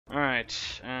Alright,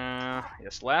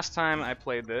 yes, last time I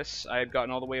played this, I had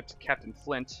gotten all the way up to Captain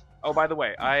Flynt. Oh, by the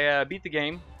way, I beat the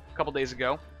game a couple days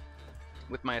ago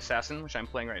with my assassin, which I'm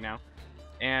playing right now.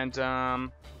 And,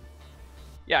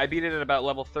 yeah, I beat it at about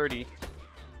level 30.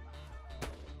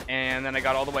 And then I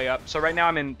got all the way up. So right now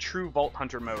I'm in true Vault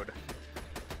Hunter mode.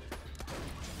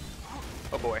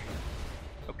 Oh boy.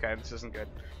 Okay, this isn't good.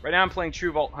 Right now I'm playing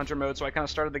true Vault Hunter mode, so I kind of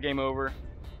started the game over.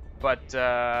 But,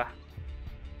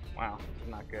 wow,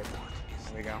 not good.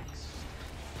 There we go.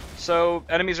 So,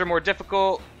 enemies are more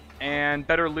difficult, and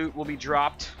better loot will be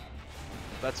dropped.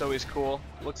 That's always cool.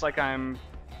 Looks like I'm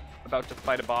about to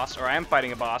fight a boss, or I am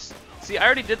fighting a boss. See, I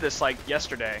already did this, like,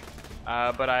 yesterday.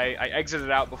 But I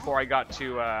exited out before I got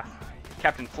to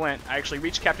Captain Flynt. I actually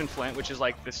reached Captain Flynt, which is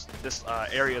like this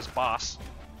area's boss.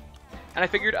 And I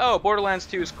figured, oh, Borderlands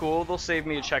 2 is cool. They'll save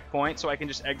me a checkpoint, so I can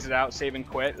just exit out, save and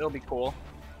quit. It'll be cool.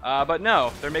 But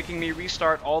no, they're making me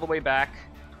restart all the way back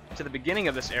to the beginning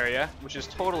of this area, which is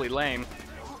totally lame.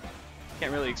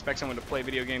 Can't really expect someone to play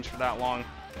video games for that long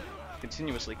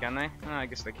continuously, can they? I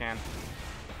guess they can.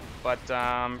 But,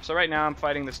 so right now I'm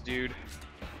fighting this dude.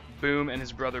 Boom and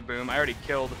his brother Boom. I already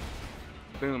killed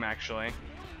Boom, actually.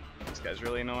 This guy's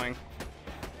really annoying.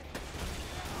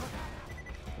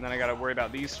 And then I gotta worry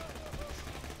about these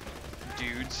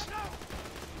dudes.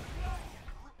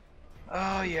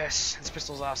 Oh yes, this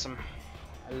pistol's awesome.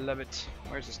 I love it.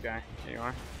 Where's this guy? There you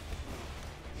are.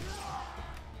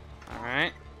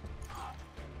 Alright.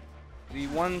 The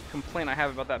one complaint I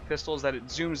have about that pistol is that it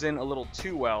zooms in a little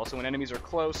too well, so when enemies are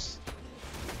close,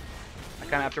 I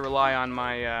kind of have to rely on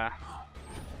my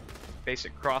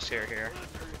basic crosshair here,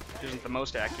 which isn't the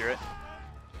most accurate.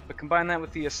 But combine that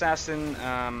with the assassin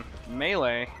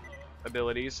melee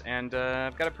abilities, and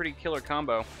I've got a pretty killer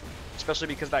combo. Especially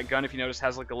because that gun, if you notice,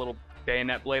 has like a little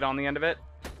bayonet blade on the end of it,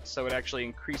 so it actually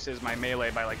increases my melee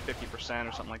by like 50%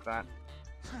 or something like that.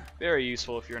 Very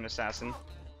useful if you're an assassin.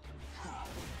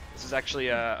 This is actually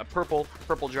a purple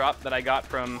drop that I got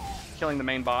from killing the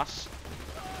main boss,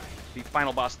 the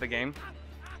final boss of the game,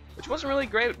 which wasn't really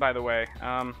great, by the way.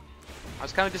 I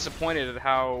was kind of disappointed at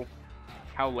how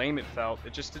lame it felt.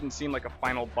 It just didn't seem like a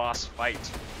final boss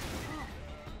fight.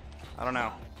 I don't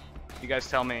know. You guys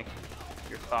tell me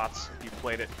your thoughts if you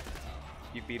played it,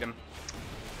 if you beat him.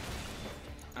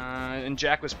 And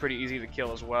Jack was pretty easy to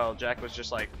kill as well. Jack was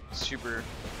just like super.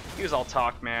 He was all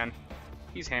talk, man.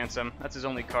 He's handsome. That's his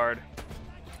only card.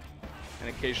 And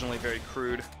occasionally very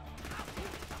crude.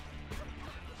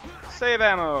 Save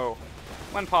ammo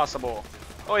when possible.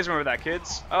 Always remember that,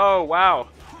 kids. Oh, wow.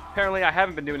 Apparently I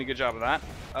haven't been doing a good job of that.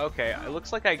 Okay, it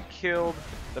looks like I killed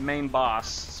the main boss,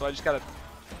 so I just gotta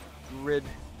rid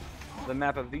the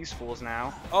map of these fools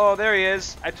now. Oh, there he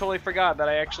is. I totally forgot that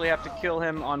I actually have to kill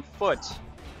him on foot.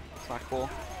 That's not cool.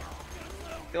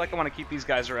 I feel like I want to keep these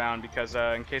guys around because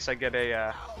in case I get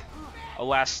a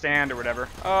last stand or whatever.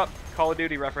 Oh, Call of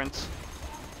Duty reference.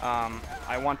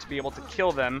 I want to be able to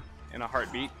kill them in a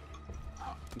heartbeat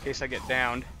in case I get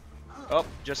downed. Oh,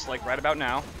 just like right about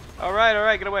now.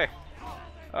 Alright, get away.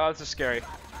 Oh, this is scary.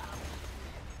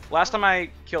 Last time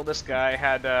I killed this guy, I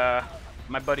had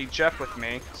my buddy Geoff with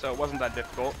me, so it wasn't that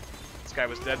difficult. This guy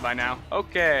was dead by now.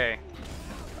 Okay.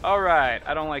 Alright,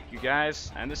 I don't like you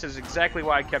guys, and this is exactly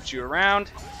why I kept you around,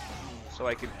 so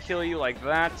I could kill you like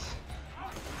that.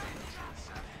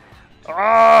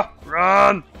 Ah!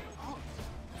 Run!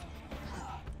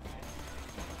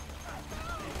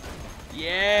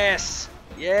 Yes!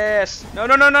 Yes! No,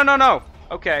 no, no, no, no, no!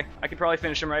 Okay, I could probably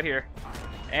finish him right here.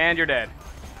 And you're dead.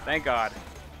 Thank God.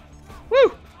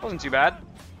 Woo! Wasn't too bad.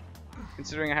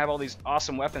 Considering I have all these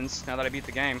awesome weapons now that I beat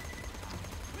the game.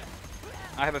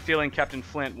 I have a feeling Captain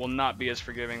Flynt will not be as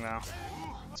forgiving, though.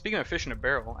 Speaking of fish in a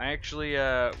barrel, I actually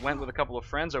went with a couple of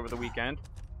friends over the weekend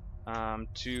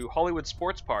to Hollywood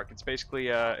Sports Park. It's basically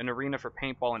an arena for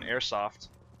paintball and airsoft.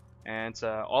 And it's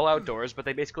all outdoors, but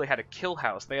they basically had a kill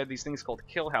house. They had these things called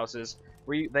kill houses,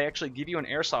 where they actually give you an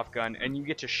airsoft gun, and you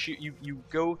get to shoot. You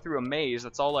go through a maze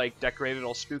that's all like decorated,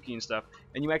 all spooky and stuff,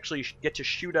 and you actually get to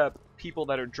shoot up people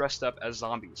that are dressed up as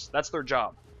zombies. That's their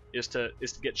job, is to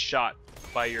get shot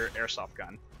by your airsoft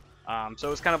gun.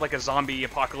 So it's kind of like a zombie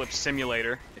apocalypse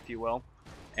simulator, if you will.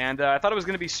 And I thought it was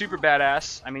going to be super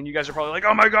badass. I mean, you guys are probably like,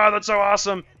 oh my god, that's so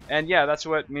awesome! And yeah, that's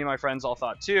what me and my friends all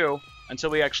thought too, until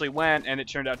we actually went, and it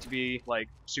turned out to be, like,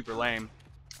 super lame.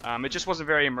 It just wasn't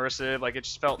very immersive. Like, it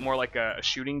just felt more like a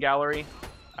shooting gallery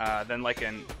than like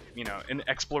an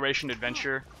exploration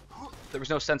adventure. There was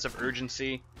no sense of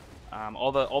urgency.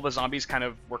 All the zombies kind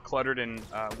of were cluttered in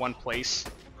one place.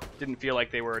 Didn't feel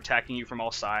like they were attacking you from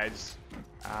all sides.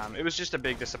 It was just a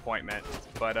big disappointment.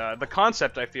 But the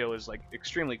concept, I feel, is like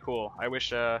extremely cool. I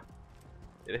wish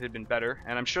it had been better,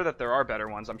 and I'm sure that there are better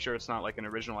ones. I'm sure it's not like an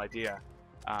original idea.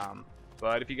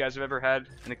 But if you guys have ever had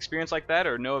an experience like that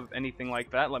or know of anything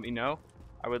like that, let me know.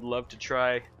 I would love to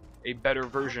try a better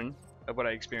version of what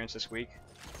I experienced this week.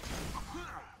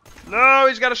 No,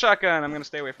 he's got a shotgun. I'm gonna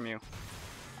stay away from you.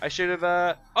 I should have,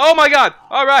 oh my god!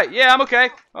 Alright, yeah, I'm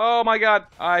okay. Oh my god.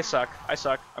 I suck. I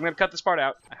suck. I'm gonna cut this part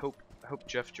out. I hope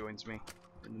Geoff joins me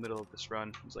in the middle of this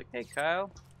run. He's like, hey Kyle,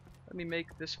 let me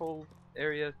make this whole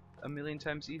area a million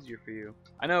times easier for you.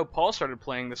 I know Paul started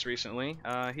playing this recently.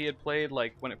 He had played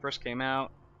like when it first came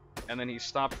out, and then he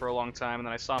stopped for a long time, and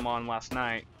then I saw him on last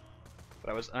night, but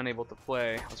I was unable to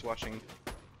play. I was watching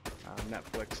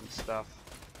Netflix and stuff.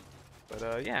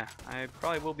 But yeah, I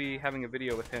probably will be having a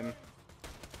video with him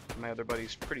and my other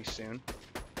buddies pretty soon.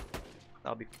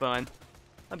 That'll be fun.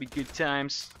 That'll be good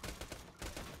times.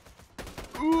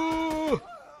 Ooh!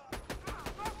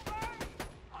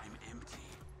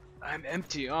 I'm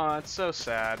empty. Oh, it's so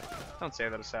sad. Don't say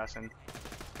that, assassin.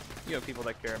 You have people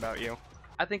that care about you.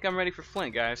 I think I'm ready for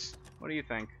Flynt, guys. What do you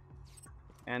think?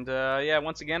 And yeah,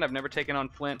 once again, I've never taken on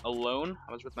Flynt alone.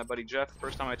 I was with my buddy Geoff the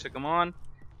first time I took him on,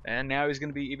 and now he's going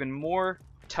to be even more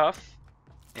tough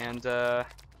and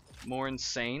more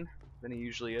insane than he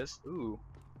usually is. Ooh,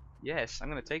 yes, I'm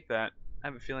going to take that. I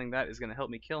have a feeling that is going to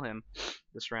help me kill him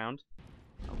this round.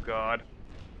 Oh god.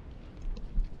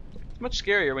 It's much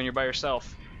scarier when you're by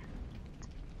yourself.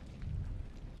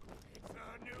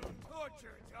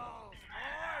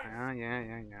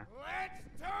 Yeah. Let's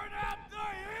turn up the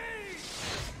heat!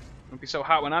 Won't be so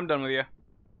hot when I'm done with you.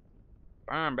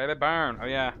 Burn, baby, burn. Oh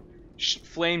yeah.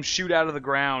 Flames shoot out of the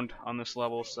ground on this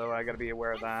level, so I gotta be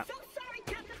aware of that. So sorry,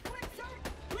 Captain Flynt, sir.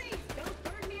 Please don't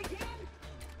burn me again.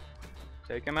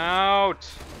 Take him out.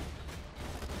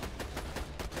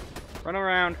 Run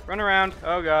around, run around.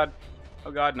 Oh god.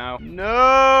 Oh god, no.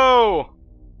 No!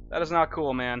 That is not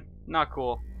cool, man. Not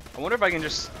cool. I wonder if I can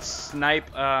just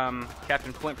snipe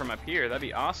Captain Flynt from up here. That'd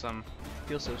be awesome. I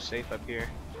feel so safe up here.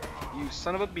 You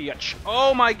son of a bitch.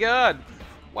 Oh my god!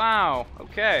 Wow,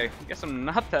 okay. I guess I'm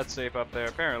not that safe up there,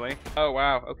 apparently. Oh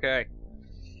wow, okay.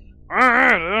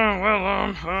 Alright,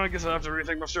 well, I guess I have to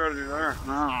rethink my strategy there.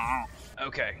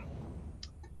 Okay.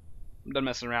 I'm done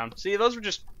messing around. See, those were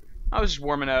just... I was just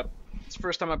warming up. It's the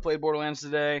first time I played Borderlands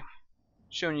today.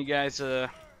 Showing you guys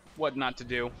what not to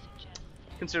do.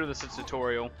 Consider this a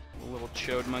tutorial. A little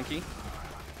chode monkey.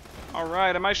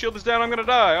 Alright, and my shield is down, I'm gonna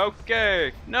die.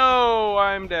 Okay. No,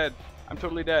 I'm dead. I'm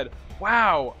totally dead.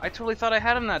 Wow, I totally thought I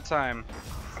had him that time.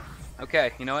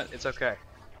 Okay, you know what? It's okay.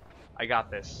 I got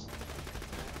this.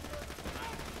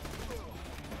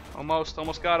 Almost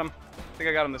got him. I think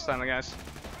I got him this time, guys.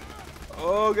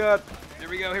 Oh god. Here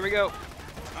we go, here we go.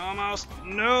 Almost.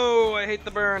 No, I hate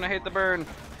the burn, I hate the burn.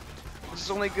 This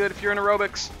is only good if you're in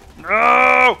aerobics.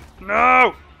 No!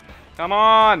 No! Come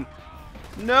on!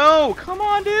 No! Come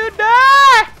on, dude!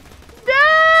 Die!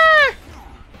 Die!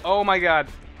 Oh my god.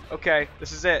 Okay,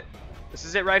 this is it. This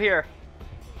is it right here.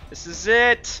 This is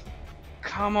it.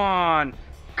 Come on.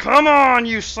 Come on,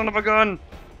 you son of a gun!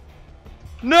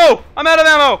 No! I'm out of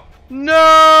ammo!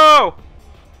 No!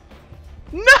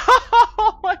 No!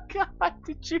 Oh my god,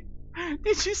 did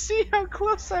you see how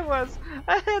close I was?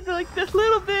 I had like the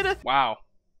little bit of... Wow.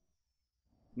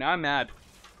 Now I'm mad.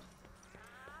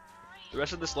 The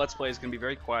rest of this Let's Play is going to be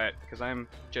very quiet, because I'm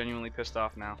genuinely pissed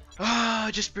off now. Ah,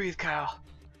 just breathe, Kyle.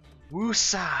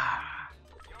 Woosa.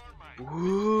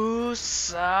 Woo,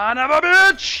 son of a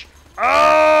bitch!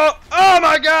 Oh! Oh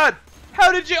my god!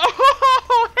 How did you...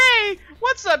 Oh, hey!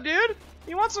 What's up, dude?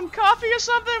 You want some coffee or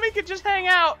something? We could just hang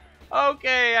out.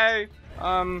 Okay,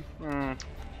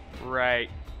 right.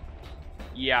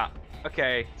 Yeah.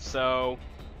 Okay, so...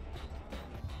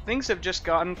 things have just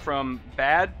gotten from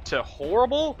bad to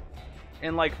horrible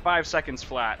in like 5 seconds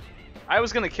flat. I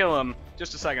was gonna kill him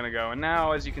just a second ago, and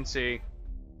now, as you can see...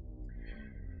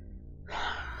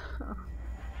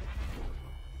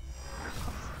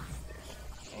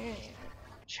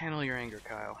 Channel your anger,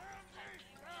 Kyle.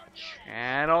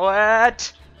 Channel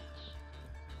it!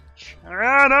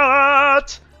 Channel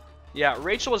it! Yeah,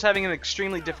 Rachel was having an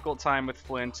extremely difficult time with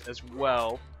Flynt as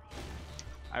well.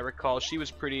 I recall she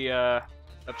was pretty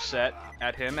upset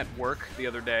at him at work the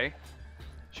other day.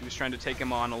 She was trying to take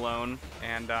him on alone,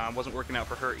 and wasn't working out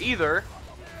for her either.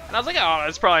 And I was like, oh,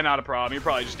 that's probably not a problem. You're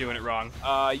probably just doing it wrong.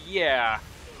 Yeah.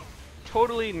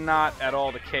 Totally not at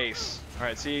all the case.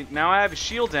 Alright, see, now I have a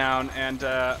shield down, and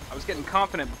I was getting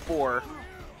confident before.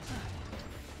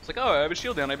 It's like, oh, I have a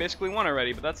shield down. I basically won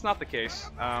already, but that's not the case.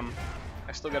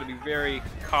 I still got to be very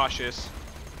cautious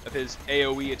of his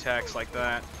AoE attacks like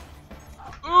that.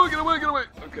 Oh, get away, get away!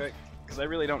 Okay. Because I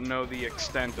really don't know the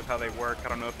extent of how they work. I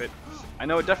don't know if it... I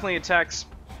know it definitely attacks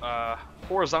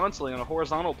horizontally on a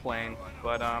horizontal plane,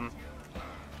 but I'm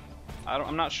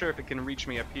not sure if it can reach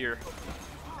me up here.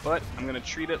 But I'm gonna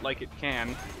treat it like it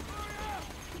can,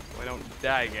 so I don't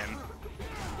die again.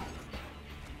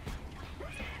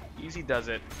 Easy does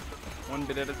it, one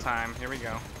bit at a time. Here we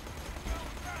go.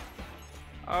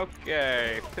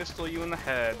 Okay, pistol you in the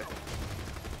head.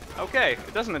 Okay,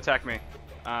 it doesn't attack me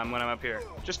when I'm up here.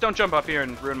 Just don't jump up here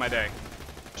and ruin my day.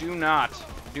 Do not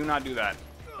do that.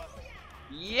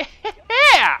 Yeah!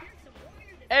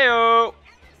 Ayo!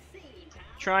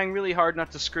 Trying really hard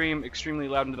not to scream extremely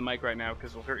loud into the mic right now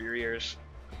because it'll hurt your ears.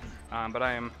 But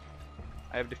I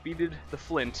have defeated the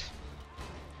Flynt,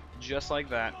 just like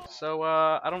that. So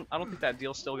I don't think that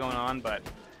deal's still going on, but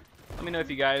let me know if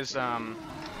you guys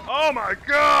Oh my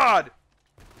God!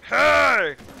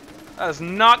 Hey! That is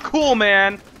not cool,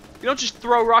 man. You don't just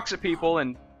throw rocks at people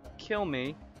and kill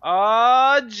me.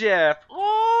 Geoff.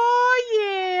 Oh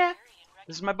yeah.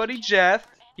 This is my buddy Geoff.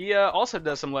 He also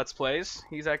does some Let's Plays.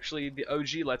 He's actually the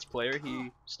OG Let's Player.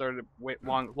 He started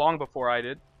long before I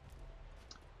did.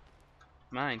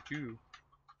 Mine too.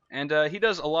 And he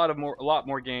does a lot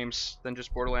more games than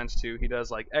just Borderlands 2. He does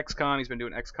like XCOM. He's been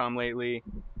doing XCOM lately.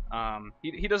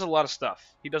 He does a lot of stuff.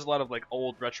 He does a lot of like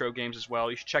old retro games as well.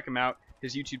 You should check him out.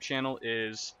 His YouTube channel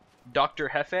is Dr.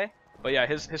 Hefe. But yeah,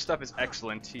 his stuff is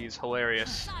excellent. He's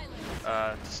hilarious,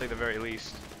 to say the very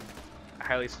least. I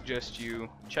highly suggest you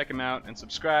check him out and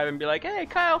subscribe and be like, hey,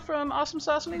 Kyle from Awesome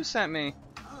Sauce News sent me.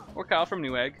 Or Kyle from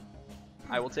Newegg.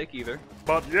 I will take either.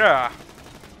 But yeah.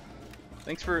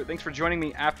 Thanks for joining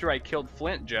me after I killed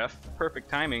Flynt, Geoff. Perfect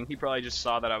timing. He probably just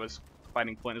saw that I was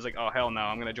fighting Flynt. He's like, oh hell no,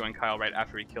 I'm gonna join Kyle right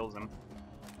after he kills him.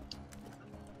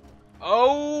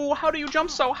 Oh, how do you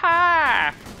jump so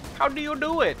high? How do you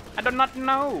do it? I do not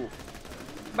know.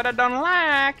 But I don't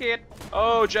like it.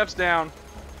 Oh, Geoff's down.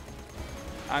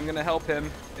 I'm gonna help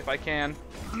him if I can.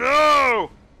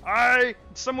 No!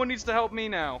 Someone needs to help me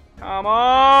now. Come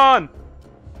on!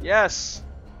 Yes.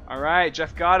 Alright,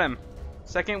 Geoff got him.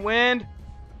 Second wind.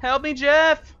 Help me,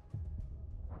 Geoff!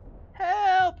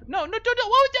 Help! No, don't, what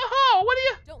the hell? What are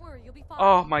you? Don't worry, you'll be fine.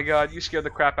 Oh my God, you scared the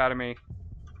crap out of me.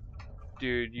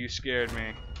 Dude, you scared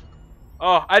me.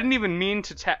 Oh, I didn't even mean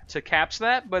to caps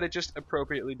that, but it just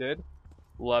appropriately did.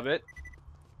 Love it.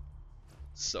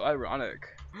 So ironic.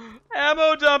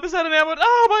 Ammo dump! Is that an ammo?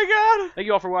 Oh my God! Thank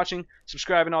you all for watching,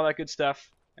 subscribing, all that good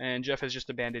stuff. And Geoff has just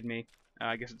abandoned me.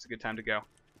 I guess it's a good time to go.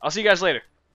 I'll see you guys later.